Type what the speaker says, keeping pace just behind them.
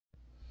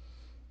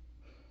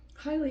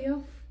Hi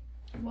Leo,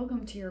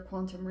 welcome to your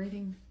quantum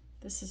reading.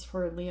 This is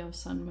for Leo,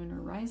 Sun, Moon,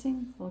 or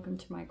Rising. Welcome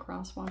to my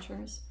cross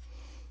watchers.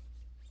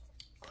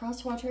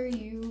 Cross watcher,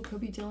 you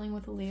could be dealing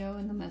with a Leo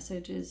and the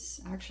message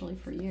is actually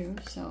for you,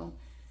 so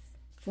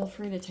feel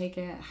free to take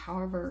it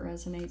however it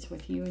resonates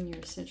with you and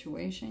your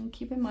situation.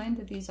 Keep in mind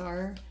that these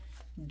are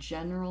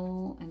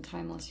general and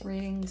timeless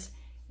readings.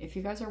 If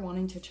you guys are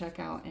wanting to check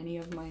out any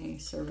of my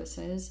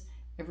services,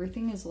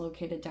 everything is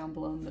located down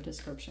below in the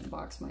description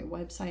box. My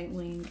website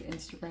link,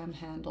 Instagram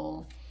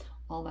handle,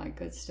 all that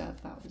good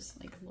stuff. That was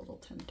like a little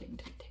tempting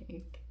to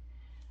take.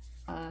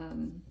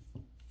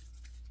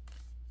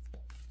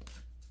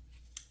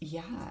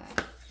 Yeah,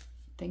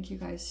 thank you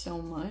guys so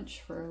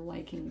much for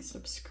liking,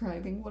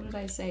 subscribing. What did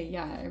I say?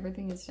 Yeah,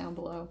 everything is down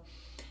below.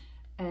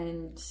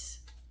 And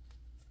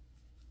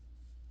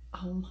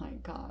oh my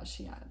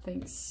gosh, yeah,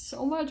 thanks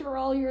so much for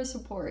all your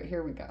support.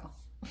 Here we go.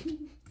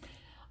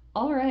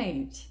 All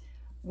right.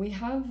 We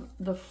have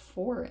the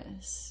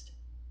Forest.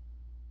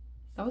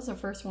 That was the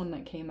first one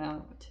that came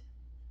out.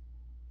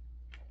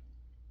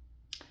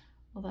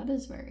 Well, that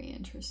is very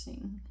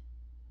interesting.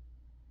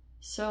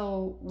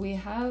 So we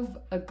have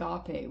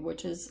Agape,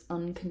 which is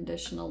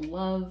unconditional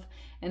love.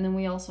 And then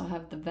we also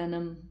have the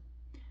Venom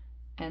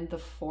and the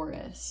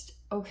Forest.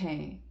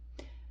 Okay.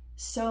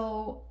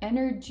 So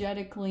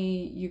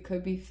energetically, you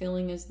could be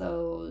feeling as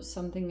though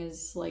something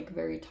is like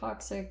very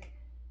toxic.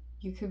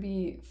 You could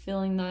be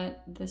feeling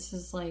that this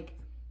is like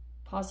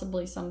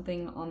possibly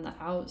something on the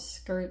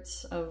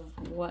outskirts of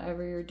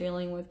whatever you're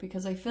dealing with,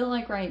 because I feel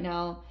like right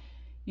now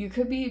you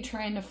could be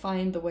trying to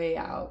find the way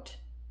out.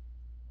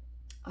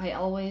 I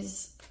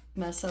always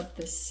mess up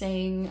this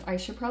saying. I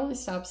should probably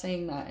stop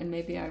saying that and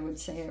maybe I would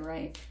say it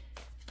right.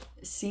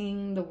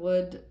 Seeing the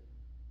wood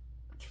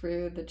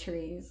through the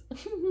trees.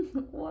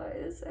 What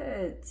is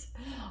it?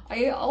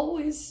 I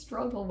always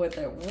struggle with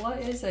it.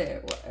 What is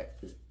it?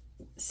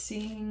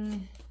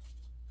 Seeing...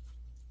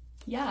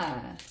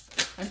 Yeah,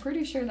 I'm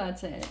pretty sure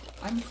that's it.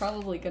 I'm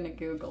probably going to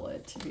Google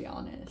it, to be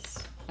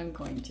honest. I'm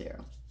going to.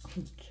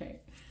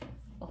 Okay.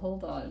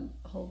 Hold on,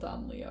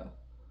 Leo.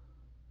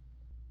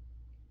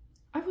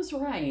 I was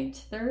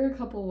right. There are a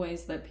couple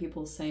ways that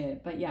people say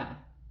it, but yeah.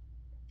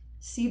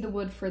 See the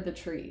wood for the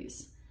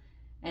trees.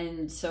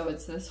 And so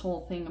it's this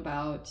whole thing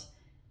about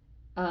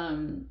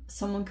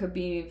someone could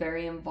be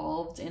very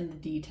involved in the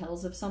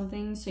details of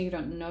something, so you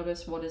don't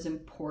notice what is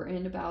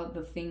important about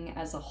the thing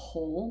as a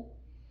whole.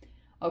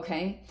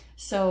 Okay,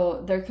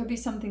 so there could be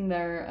something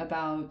there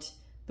about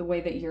the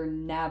way that you're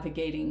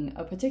navigating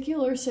a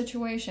particular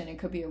situation. It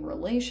could be a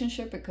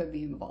relationship, it could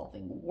be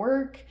involving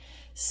work.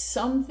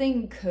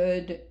 Something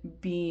could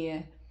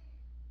be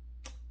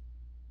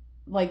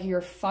like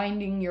you're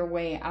finding your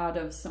way out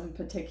of some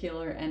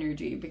particular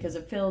energy, because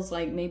it feels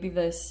like maybe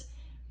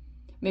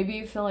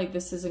you feel like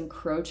this is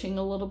encroaching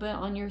a little bit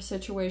on your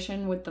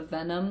situation with the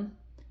Venom,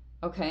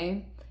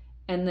 okay?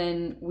 And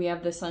then we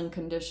have this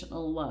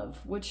unconditional love,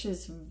 which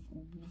is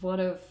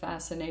what a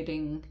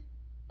fascinating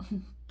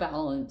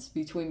balance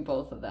between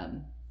both of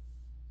them.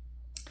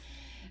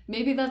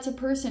 Maybe that's a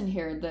person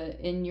here that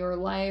in your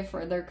life,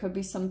 or there could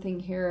be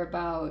something here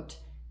about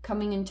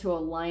coming into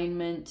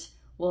alignment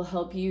will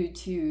help you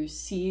to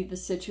see the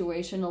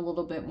situation a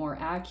little bit more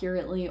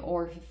accurately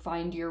or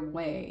find your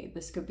way.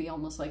 This could be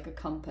almost like a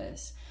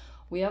compass.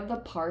 We have the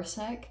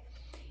Parsec.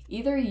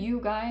 Either you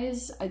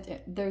guys,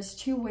 there's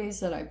two ways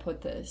that I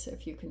put this,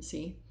 if you can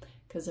see,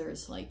 because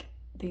there's like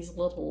these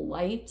little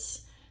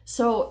lights.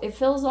 So it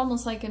feels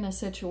almost like in a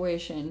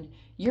situation,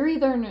 you're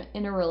either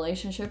in a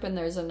relationship and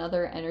there's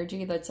another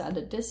energy that's at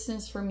a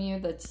distance from you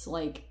that's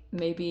like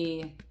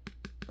maybe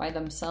by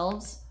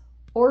themselves,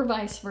 or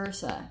vice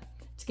versa.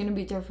 It's going to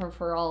be different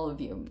for all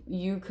of you.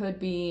 You could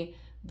be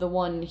the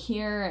one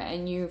here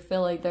and you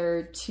feel like there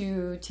are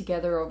two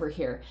together over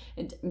here.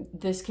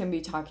 This can be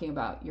talking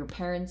about your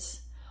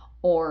parents,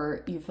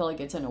 or you feel like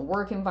it's in a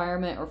work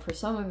environment, or for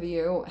some of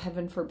you,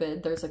 heaven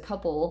forbid, there's a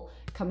couple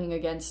coming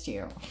against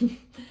you.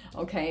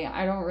 Okay,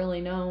 I don't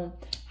really know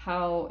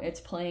how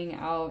it's playing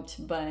out,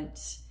 but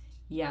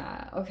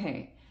yeah,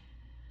 okay.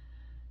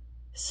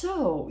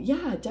 So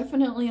yeah,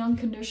 definitely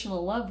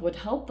unconditional love would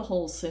help the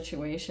whole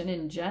situation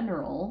in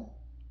general.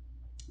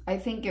 I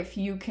think if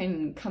you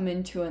can come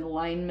into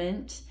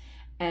alignment,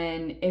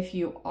 and if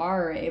you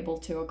are able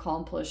to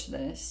accomplish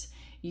this,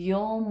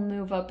 you'll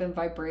move up in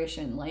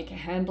vibration, like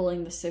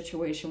handling the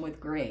situation with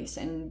grace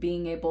and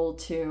being able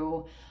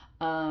to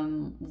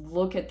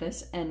look at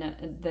this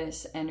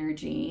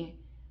energy.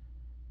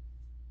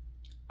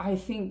 I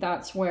think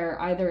that's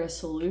where either a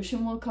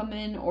solution will come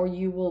in or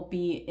you will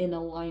be in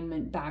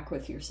alignment back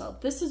with yourself.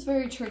 This is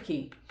very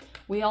tricky.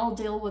 We all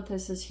deal with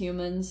this as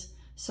humans.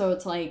 So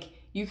it's like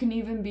you can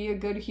even be a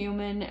good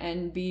human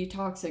and be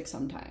toxic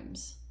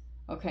sometimes.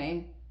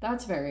 Okay,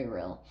 that's very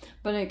real.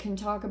 But it can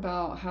talk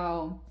about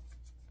how,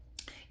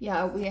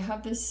 yeah, we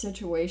have this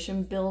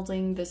situation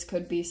building. This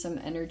could be some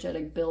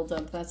energetic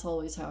buildup. That's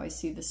always how I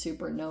see the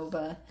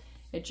supernova.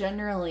 It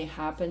generally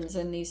happens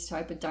in these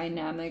type of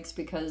dynamics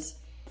because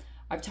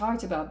I've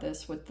talked about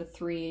this with the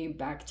 3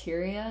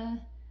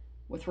 bacteria,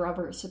 with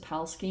Robert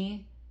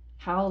Sapolsky,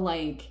 how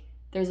like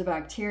there's a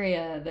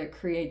bacteria that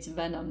creates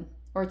venom,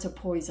 or it's a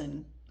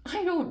poison.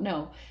 I don't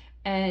know.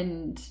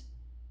 And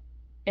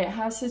it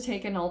has to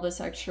take in all this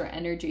extra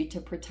energy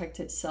to protect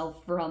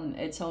itself from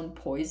its own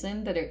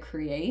poison that it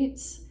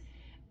creates.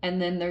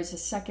 And then there's a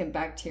second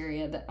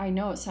bacteria that, I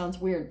know it sounds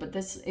weird, but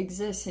this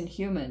exists in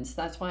humans.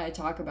 That's why I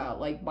talk about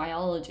like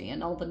biology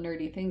and all the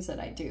nerdy things that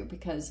I do,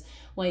 because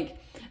like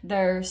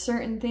there are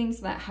certain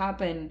things that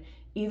happen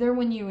either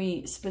when you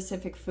eat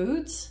specific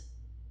foods,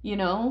 you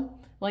know,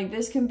 like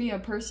this can be a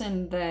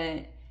person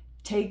that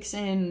takes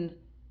in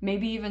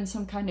maybe even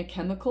some kind of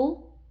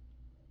chemical.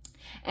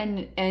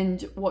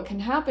 And what can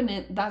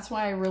happen, that's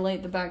why I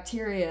relate the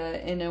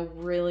bacteria in a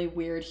really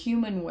weird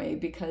human way,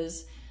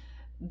 because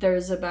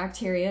there's a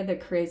bacteria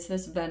that creates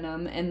this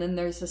venom, and then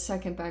there's a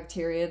second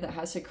bacteria that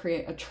has to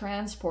create a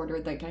transporter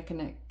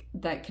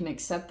that can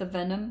accept the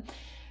venom,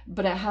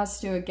 but it has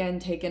to again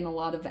take in a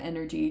lot of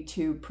energy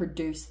to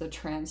produce the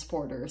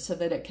transporter so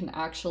that it can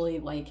actually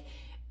like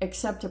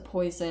accept a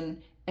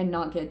poison and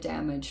not get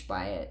damaged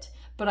by it.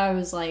 But I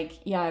was like,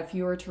 yeah, if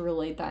you were to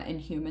relate that in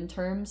human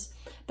terms,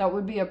 that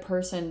would be a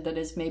person that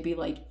is maybe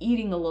like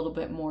eating a little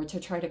bit more to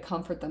try to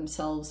comfort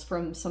themselves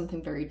from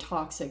something very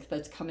toxic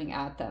that's coming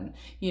at them.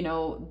 You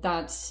know,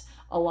 that's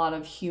a lot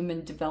of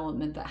human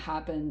development that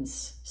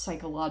happens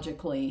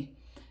psychologically.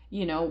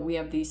 You know, we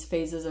have these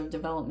phases of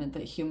development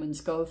that humans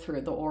go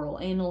through, the oral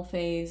anal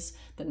phase,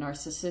 the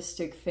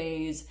narcissistic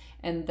phase,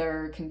 and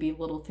there can be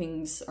little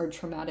things or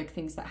traumatic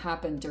things that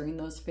happen during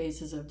those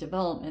phases of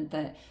development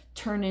that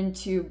turn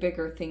into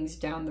bigger things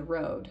down the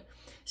road.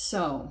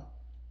 So,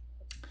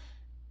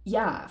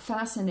 yeah,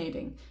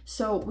 fascinating.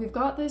 So we've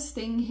got this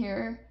thing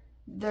here.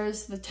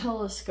 There's the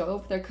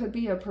telescope. There could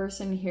be a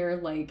person here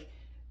like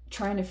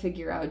trying to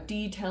figure out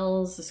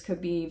details. This could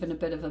be even a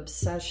bit of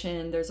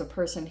obsession. There's a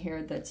person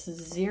here that's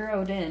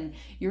zeroed in.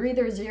 You're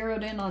either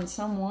zeroed in on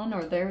someone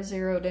or they're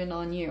zeroed in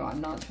on you.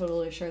 I'm not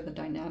totally sure the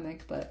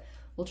dynamic, but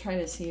we'll try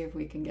to see if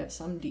we can get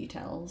some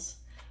details.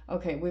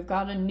 Okay, we've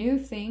got a new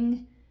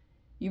thing.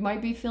 You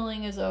might be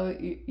feeling as though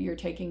you're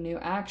taking new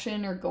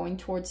action or going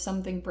towards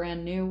something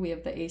brand new. We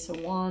have the Ace of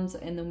Wands,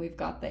 and then we've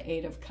got the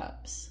Eight of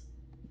Cups.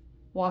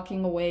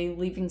 Walking away,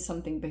 leaving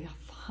something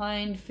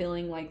behind,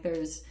 feeling like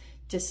there's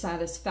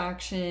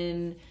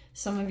dissatisfaction.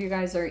 Some of you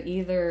guys are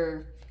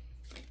either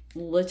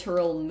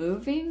literal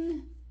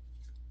moving,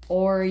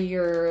 or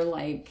you're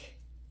like,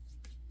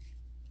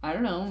 I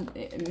don't know,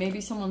 maybe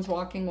someone's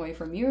walking away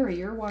from you, or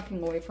you're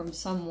walking away from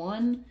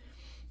someone,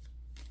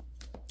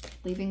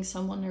 leaving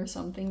someone or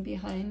something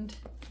behind.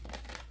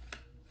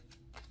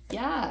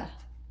 Yeah,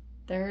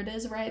 there it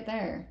is right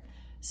there.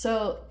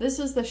 So this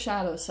is the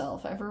shadow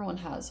self. Everyone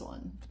has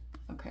one.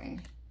 Okay,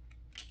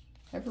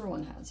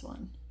 everyone has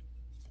one.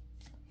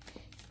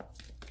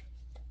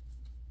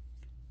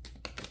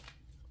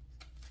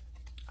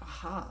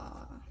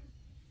 Aha.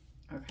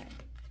 Okay,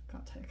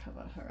 got to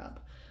cover her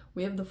up.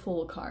 We have the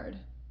Fool card.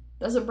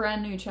 That's a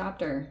brand new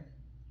chapter.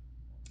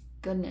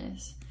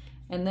 Goodness.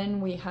 And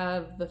then we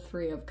have the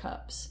Three of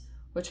Cups,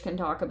 which can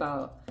talk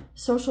about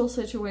social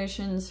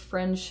situations,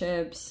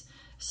 friendships.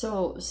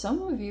 So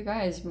some of you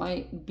guys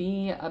might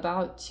be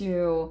about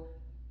to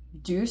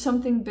do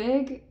something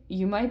big.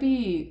 You might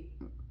be,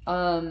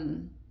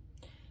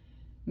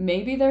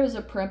 maybe there's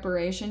a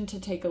preparation to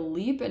take a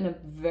leap in a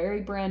very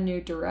brand new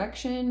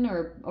direction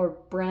or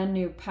brand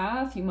new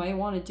path. You might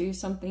want to do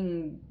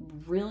something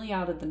really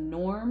out of the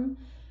norm.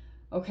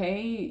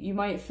 Okay, you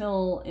might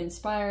feel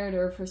inspired,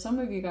 or for some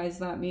of you guys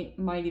that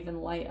might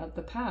even light up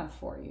the path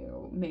for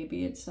you.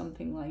 Maybe it's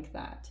something like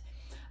that.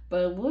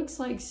 But it looks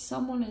like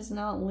someone is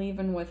not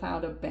leaving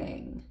without a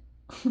bang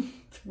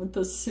with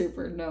the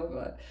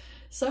supernova.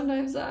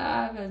 Sometimes that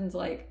happens,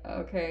 like,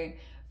 okay.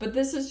 But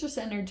this is just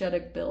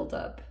energetic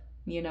buildup,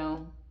 you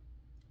know?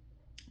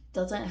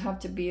 Doesn't have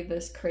to be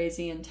this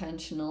crazy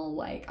intentional,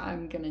 like,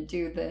 I'm gonna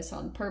do this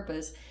on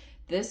purpose.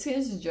 This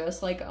is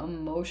just like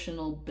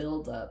emotional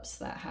buildups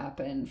that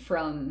happen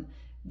from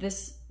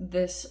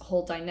this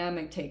whole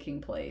dynamic taking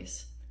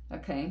place.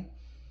 Okay.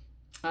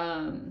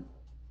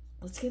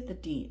 Let's get the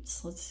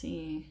deets. Let's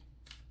see.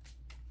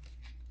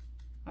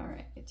 All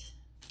right.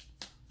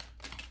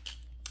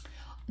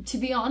 To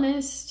be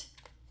honest,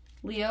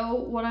 Leo,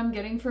 what I'm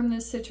getting from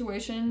this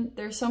situation,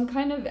 there's some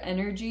kind of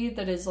energy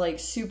that is like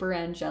super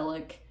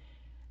angelic.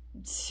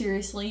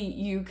 Seriously,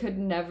 you could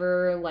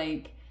never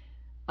like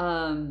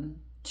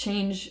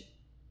change.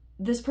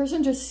 This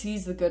person just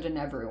sees the good in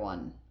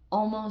everyone,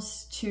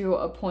 almost to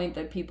a point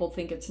that people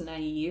think it's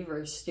naive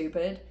or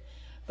stupid.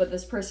 But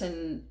this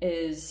person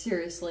is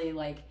seriously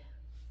like,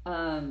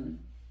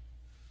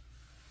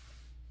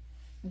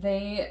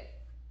 they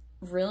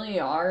really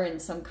are in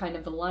some kind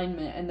of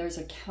alignment, and there's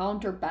a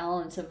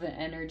counterbalance of an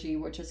energy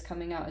which is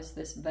coming out as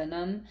this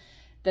venom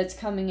that's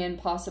coming in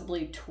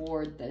possibly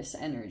toward this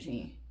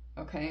energy.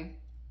 Okay,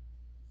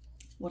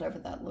 whatever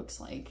that looks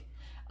like.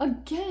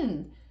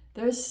 Again,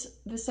 there's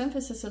this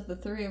emphasis of the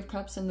Three of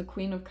Cups and the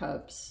Queen of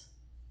Cups.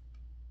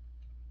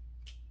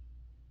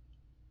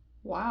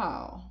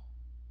 Wow.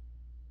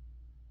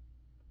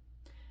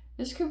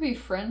 This could be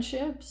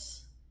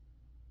friendships.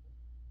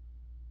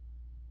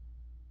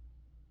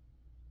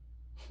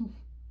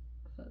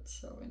 That's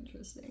so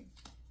interesting.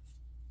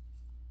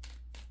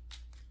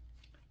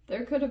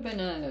 There could have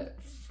been a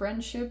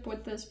friendship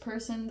with this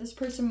person. This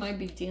person might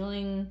be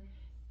dealing...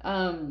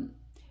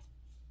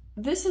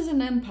 this is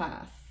an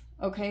empath,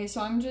 okay?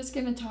 So I'm just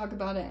going to talk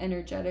about it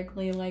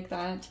energetically like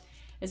that.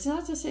 It's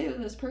not to say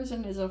that this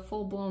person is a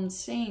full-blown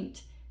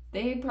saint.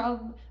 They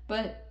probably...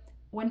 But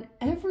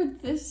whenever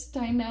this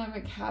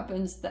dynamic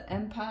happens, the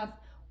empath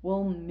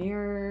will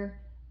mirror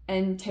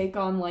and take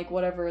on like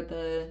whatever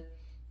the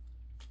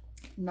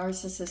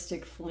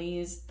narcissistic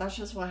fleas. That's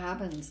just what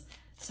happens.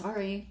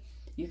 Sorry.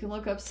 You can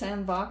look up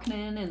Sam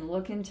Vaknin and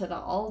look into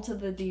all to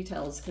the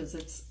details, because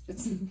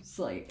it's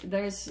like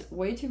there's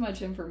way too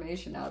much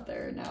information out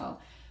there now.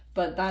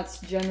 But that's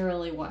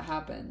generally what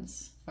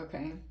happens,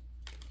 okay?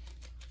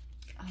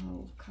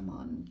 Oh, come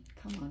on.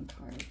 Come on,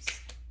 cards.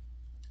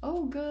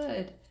 Oh,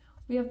 good.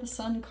 We have the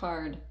Sun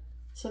card.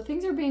 So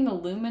things are being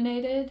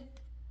illuminated.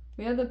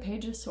 We have the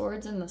Page of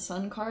Swords and the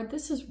Sun card.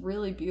 This is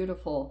really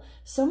beautiful.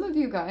 Some of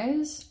you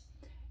guys...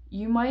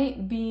 You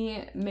might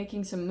be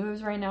making some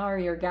moves right now, or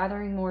you're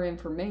gathering more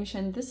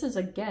information. This is,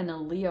 again, a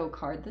Leo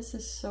card. This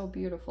is so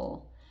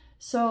beautiful.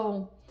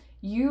 So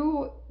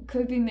you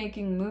could be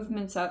making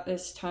movements at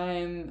this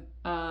time.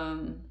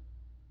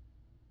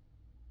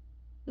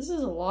 This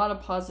is a lot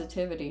of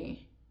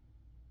positivity.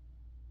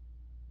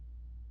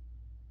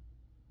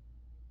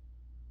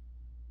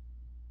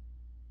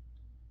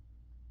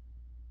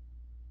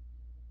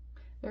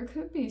 There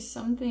could be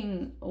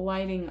something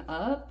lighting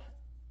up.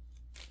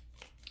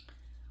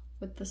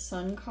 With the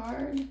Sun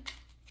card,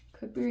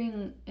 could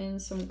bring in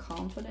some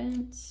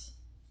confidence.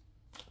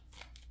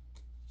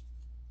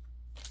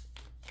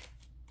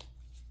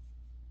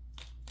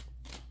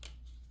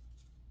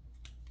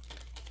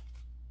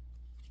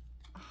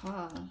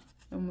 Aha,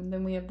 and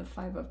then we have the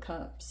Five of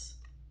Cups.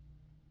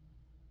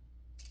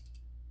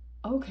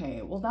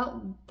 Okay,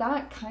 well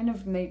that kind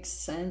of makes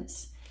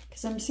sense,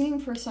 because I'm seeing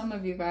for some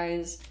of you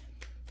guys,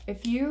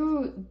 if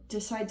you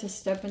decide to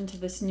step into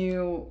this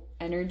new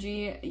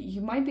energy, you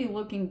might be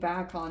looking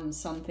back on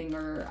something,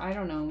 or I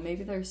don't know,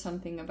 maybe there's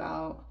something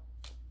about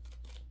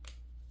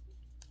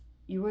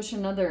you wish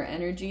another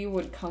energy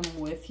would come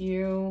with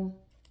you.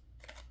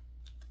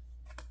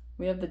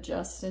 We have the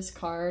Justice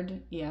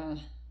card, yeah.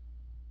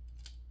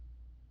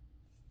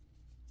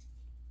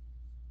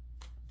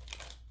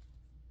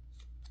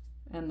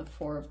 And the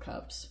Four of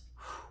Cups.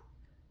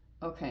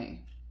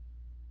 Okay.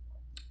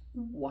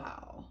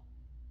 Wow.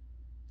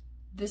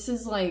 This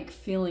is like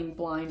feeling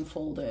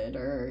blindfolded,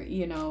 or,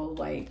 you know,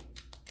 like,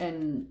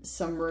 and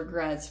some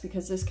regrets,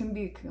 because this can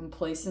be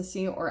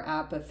complacency or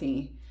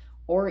apathy,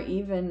 or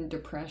even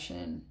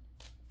depression.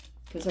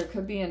 Because there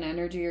could be an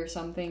energy or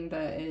something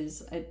that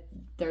is,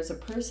 there's a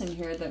person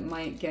here that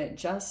might get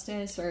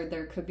justice, or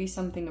there could be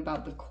something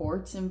about the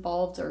courts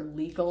involved, or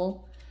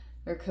legal.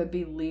 There could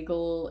be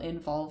legal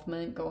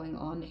involvement going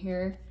on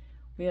here.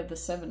 We have the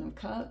Seven of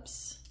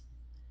Cups.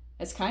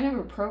 It's kind of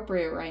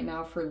appropriate right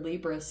now for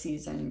Libra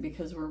season,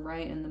 because we're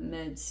right in the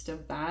midst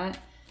of that.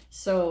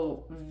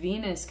 So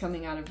Venus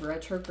coming out of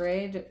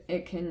retrograde,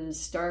 it can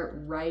start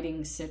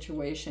righting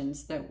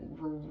situations that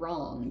were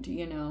wronged,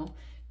 you know,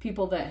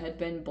 people that had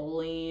been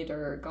bullied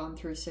or gone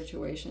through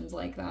situations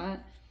like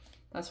that.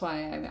 That's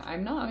why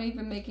I'm not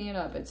even making it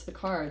up. It's the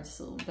cards.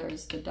 So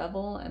there's the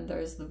Devil and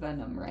there's the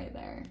Venom right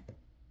there.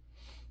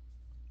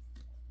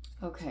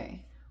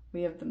 Okay,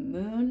 we have the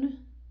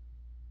Moon.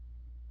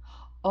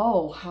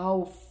 Oh,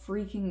 how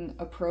freaking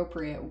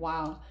appropriate.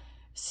 Wow.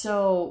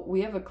 So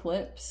we have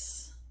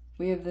eclipse.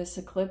 We have this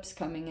eclipse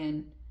coming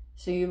in.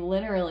 So you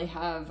literally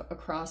have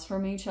across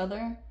from each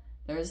other,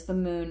 there's the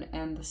Moon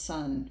and the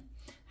Sun.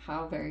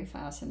 How very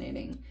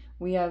fascinating.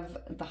 We have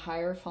the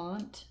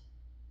Hierophant.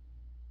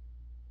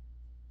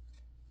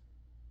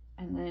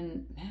 And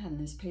then, man,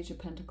 this Page of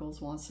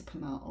Pentacles wants to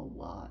come out a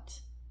lot.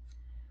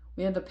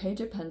 We have the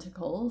Page of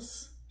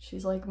Pentacles.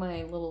 She's like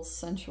my little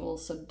sensual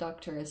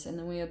seductress. And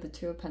then we have the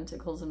Two of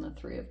Pentacles and the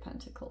Three of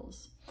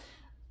Pentacles.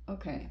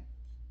 Okay.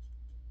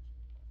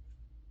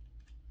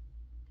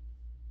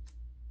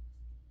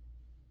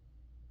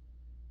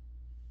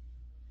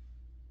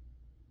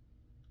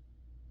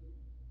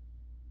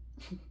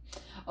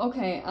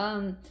 Okay,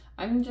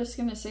 I'm just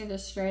gonna say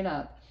this straight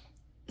up.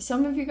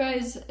 Some of you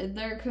guys,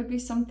 there could be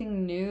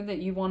something new that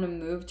you want to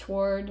move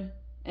toward,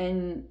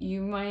 and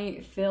you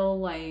might feel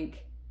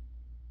like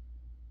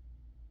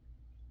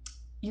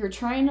you're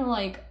trying to,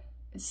 like,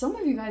 some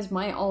of you guys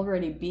might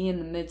already be in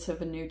the midst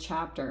of a new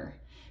chapter,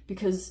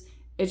 because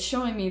it's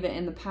showing me that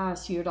in the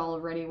past you had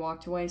already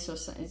walked away, so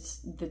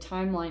the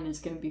timeline is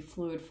going to be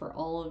fluid for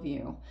all of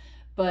you.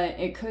 But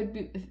it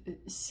could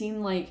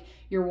seem like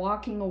you're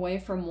walking away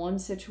from one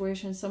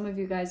situation. Some of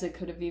you guys, it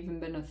could have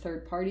even been a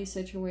third-party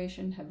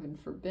situation, heaven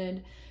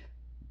forbid.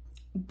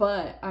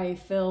 But I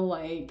feel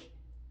like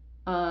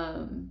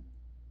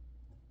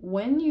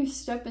when you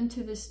step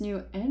into this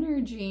new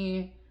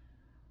energy,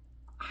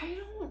 I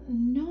don't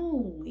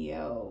know,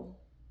 Leo.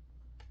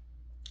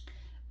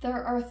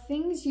 There are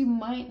things you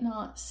might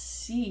not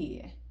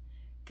see.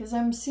 Because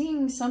I'm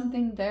seeing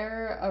something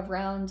there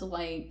around,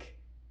 like,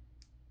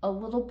 a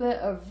little bit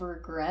of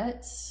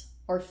regrets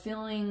or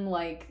feeling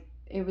like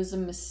it was a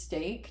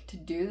mistake to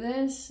do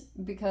this,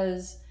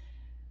 because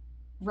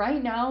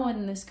right now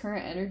in this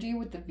current energy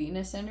with the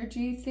Venus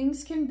energy,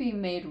 things can be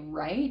made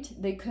right.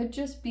 They could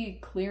just be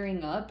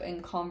clearing up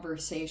and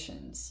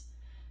conversations.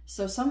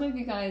 So some of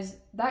you guys,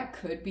 that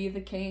could be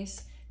the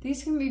case.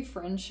 These can be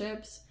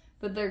friendships,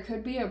 but there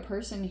could be a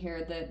person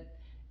here that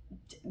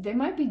they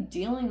might be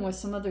dealing with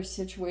some other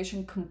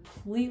situation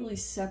completely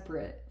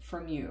separate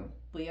from you,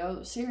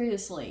 Leo.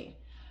 Seriously.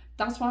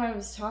 That's why I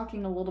was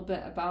talking a little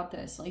bit about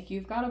this. Like,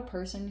 you've got a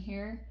person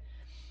here.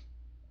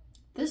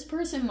 This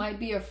person might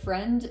be a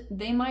friend.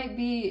 They might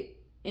be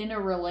in a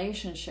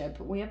relationship.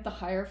 We have the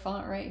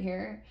Hierophant right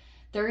here.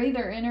 They're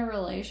either in a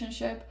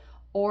relationship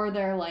or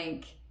they're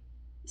like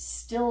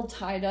still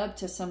tied up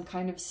to some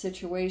kind of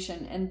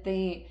situation, and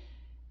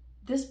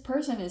this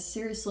person is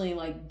seriously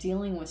like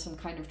dealing with some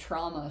kind of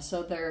trauma.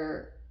 So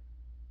they're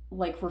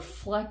like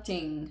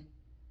reflecting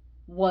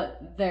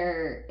what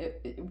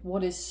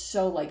is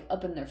so like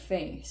up in their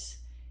face,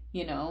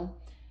 you know?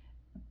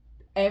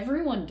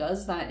 Everyone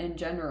does that in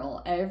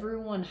general.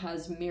 Everyone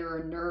has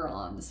mirror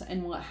neurons.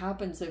 And what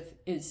happens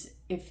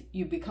if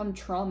you become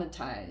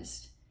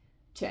traumatized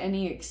to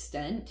any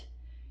extent,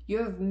 you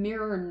have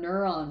mirror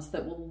neurons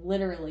that will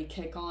literally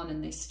kick on,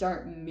 and they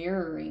start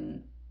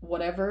mirroring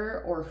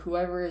whatever or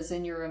whoever is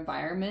in your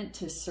environment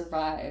to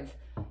survive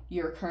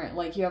your current,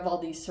 like you have all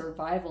these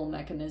survival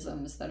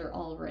mechanisms that are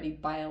already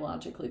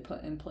biologically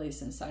put in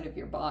place inside of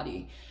your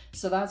body.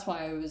 So that's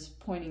why I was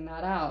pointing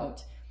that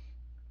out.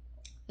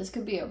 This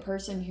could be a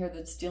person here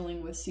that's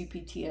dealing with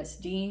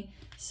CPTSD.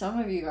 Some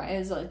of you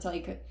guys, it's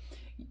like,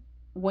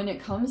 when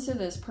it comes to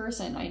this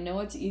person, I know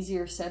it's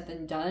easier said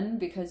than done,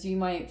 because you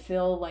might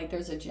feel like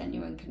there's a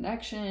genuine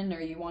connection,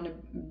 or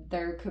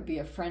there could be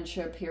a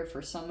friendship here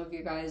for some of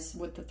you guys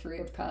with the Three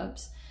of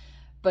Cups.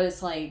 But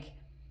it's like,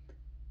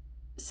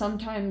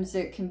 sometimes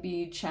it can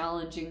be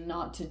challenging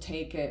not to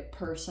take it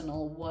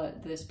personal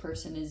what this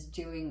person is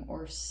doing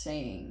or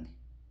saying.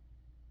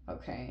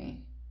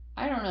 Okay.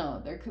 I don't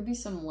know. There could be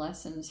some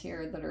lessons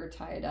here that are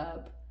tied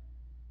up.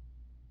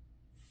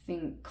 I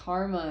think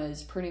karma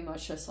is pretty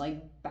much just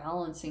like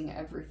balancing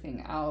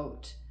everything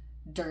out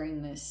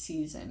during this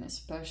season,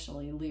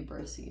 especially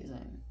Libra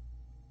season.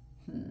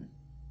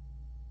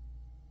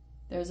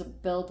 There's a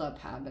buildup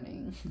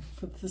happening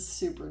with the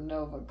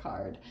Supernova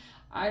card.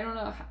 I don't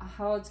know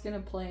how it's going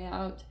to play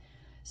out.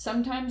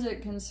 Sometimes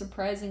it can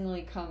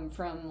surprisingly come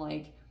from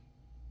like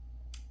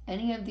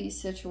any of these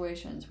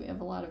situations. We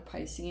have a lot of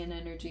Piscean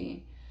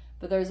energy.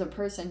 But there's a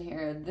person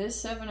here. This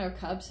Seven of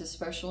Cups,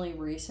 especially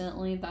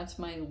recently, that's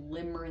my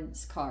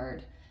limerence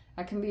card.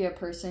 That can be a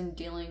person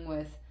dealing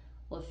with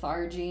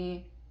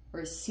lethargy,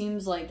 or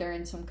seems like they're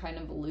in some kind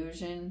of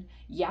illusion.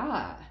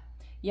 Yeah,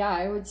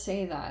 I would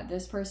say that.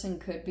 This person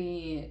could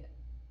be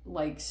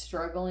like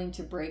struggling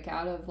to break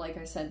out of, like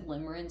I said,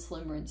 limerence.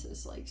 Limerence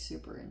is like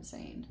super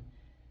insane.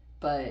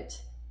 But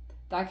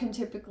that can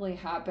typically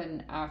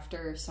happen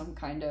after some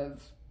kind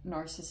of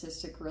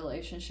narcissistic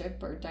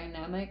relationship or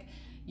dynamic.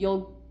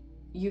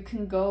 You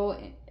can go,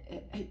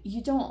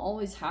 you don't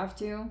always have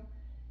to,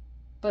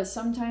 but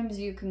sometimes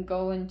you can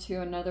go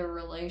into another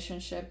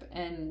relationship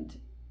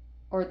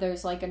or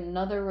there's like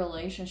another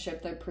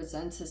relationship that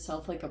presents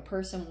itself, like a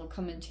person will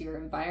come into your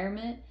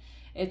environment.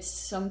 It's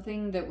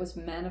something that was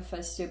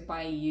manifested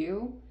by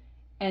you,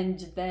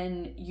 and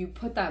then you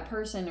put that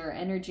person or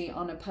energy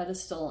on a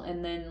pedestal,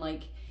 and then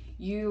like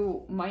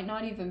you might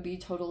not even be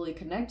totally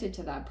connected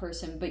to that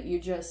person, but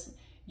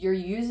you're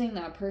using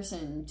that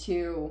person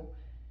to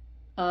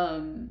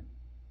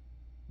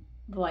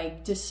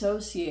like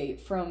dissociate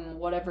from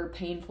whatever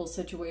painful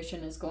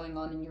situation is going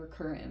on in your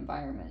current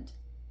environment.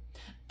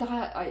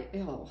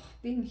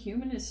 Being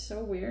human is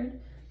so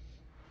weird.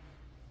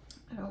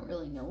 I don't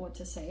really know what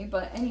to say,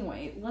 but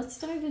anyway, let's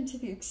dive into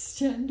the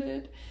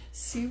extended,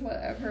 see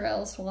whatever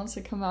else wants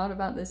to come out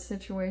about this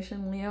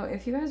situation. Leo,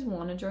 if you guys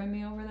want to join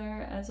me over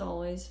there, as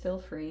always, feel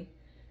free.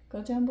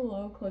 Go down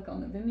below, click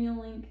on the Vimeo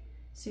link.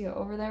 See you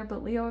over there.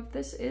 But Leo, if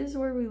this is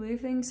where we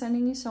leave things,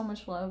 sending you so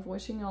much love,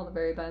 wishing you all the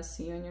very best.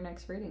 See you in your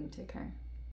next reading. Take care.